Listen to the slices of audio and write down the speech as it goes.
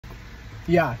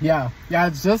Yeah.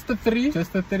 It's just the three,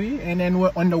 and then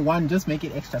on the one, just make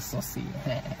it extra saucy.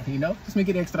 You know, just make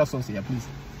it extra saucy, yeah, please.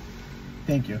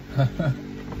 Thank you.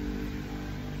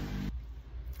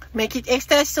 Make it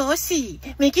extra saucy.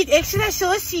 Make it extra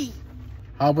saucy.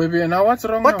 Oh, baby, now what's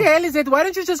wrong? What the hell is it? Why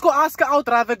don't you just go ask her out,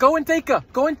 rather? Go and take her.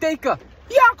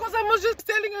 Yeah, because I was just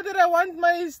telling her that I want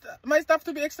my stuff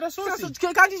to be extra saucy.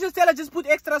 So, can't you just tell her, just put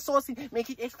extra saucy? Make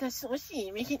it extra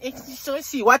saucy. Make it extra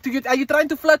saucy. What are you trying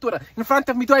to flirt with her in front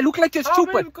of me? Do I look like you're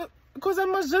stupid? Because I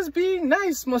must just be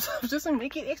nice. Must just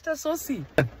make it extra saucy.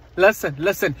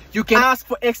 Listen. You can ask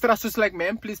for extra sauce like,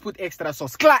 ma'am, please put extra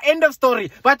sauce. Clear, end of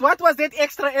story. But what was that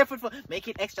extra effort for? Make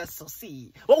it extra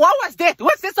saucy. What was that?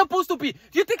 What's that supposed to be? Do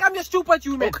you think I'm your stupid,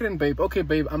 you man? Okay,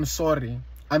 babe, I'm sorry.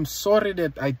 I'm sorry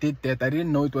that I did that. I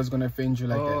didn't know it was going to offend you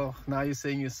like that. Oh, now you're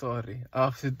saying you're sorry.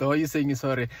 After you're saying you're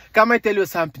sorry. Come, I tell you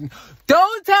something.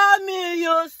 Don't tell me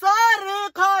you're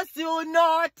sorry, cause you're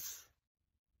not.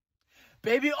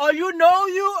 Baby, all you know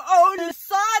you own is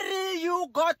sorry you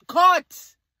got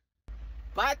caught.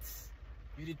 But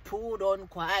you did put on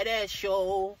quite a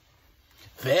show.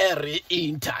 Very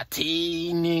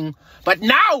entertaining. But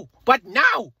now,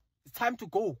 it's time to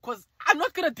go. Because I'm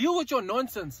not going to deal with your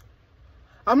nonsense.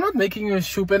 I'm not making you a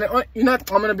stupid. You know, I'm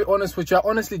going to be honest with you. I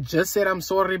honestly just said I'm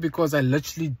sorry because I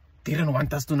literally didn't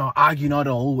want us to now argue now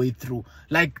the whole way through.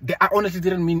 Like, I honestly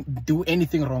didn't mean do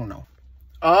anything wrong now.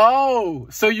 Oh,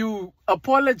 so you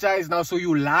apologize now, so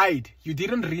you lied. You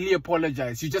didn't really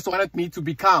apologize. You just wanted me to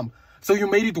be calm. So you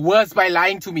made it worse by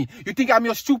lying to me. You think I'm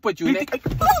your stupid, you think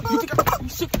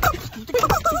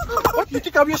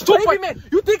I'm your stupid, baby, man?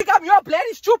 You think I'm your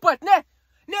bloody stupid? Nah.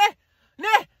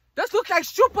 That looks like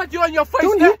stupid you on your face.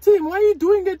 Don't hit him. Why are you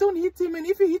doing that? Don't hit him. And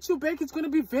if he hits you back, it's going to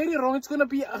be very wrong. It's going to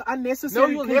be unnecessary.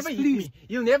 No, you'll never hit me.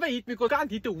 You'll never hit me because you can't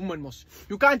hit a woman, Mos.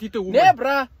 You can't hit a woman. Nah,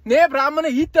 bruh. I'm going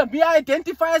to hit them. Me, I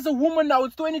identify as a woman now.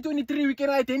 It's 2023. We can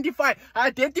identify. I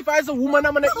identify as a woman.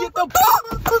 I'm going to hit them.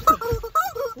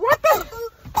 What the?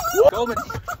 Go, man.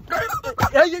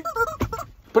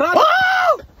 Bruh.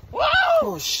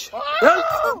 Oh, shit.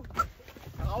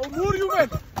 I'll move you, man.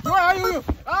 Where are you?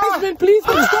 Please,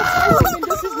 man, stop fighting, man.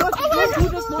 This is not do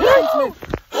this nonsense, man.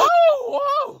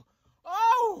 Oh!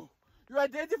 You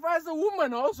identify as a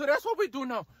woman, oh? So that's what we do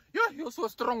now. You're so a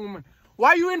strong woman. Why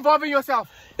are you involving yourself?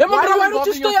 Why don't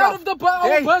you stay out of the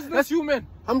business, that's you, man?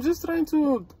 I'm just trying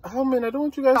to... Oh, man, I don't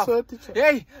want you guys to hurt each other.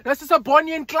 Hey, this is a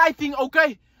Bonnie and Clyde thing,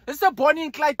 okay? This is a Bonnie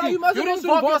and Clyde thing. You must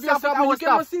involve yourself in our you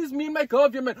stuff. see, it's me and my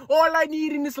girlfriend, man. All I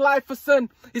need in this life for son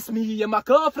is me and my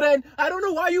girlfriend. I don't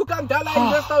know why you can't die like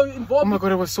this. Oh my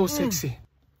God, it was so sexy.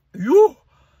 Your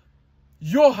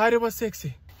height was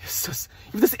sexy. Yes.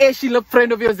 If this ashy lip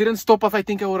friend of yours didn't stop us, I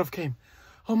think I would have came.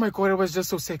 Oh my God, it was just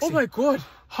so sexy. Oh my God.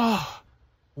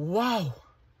 Wow.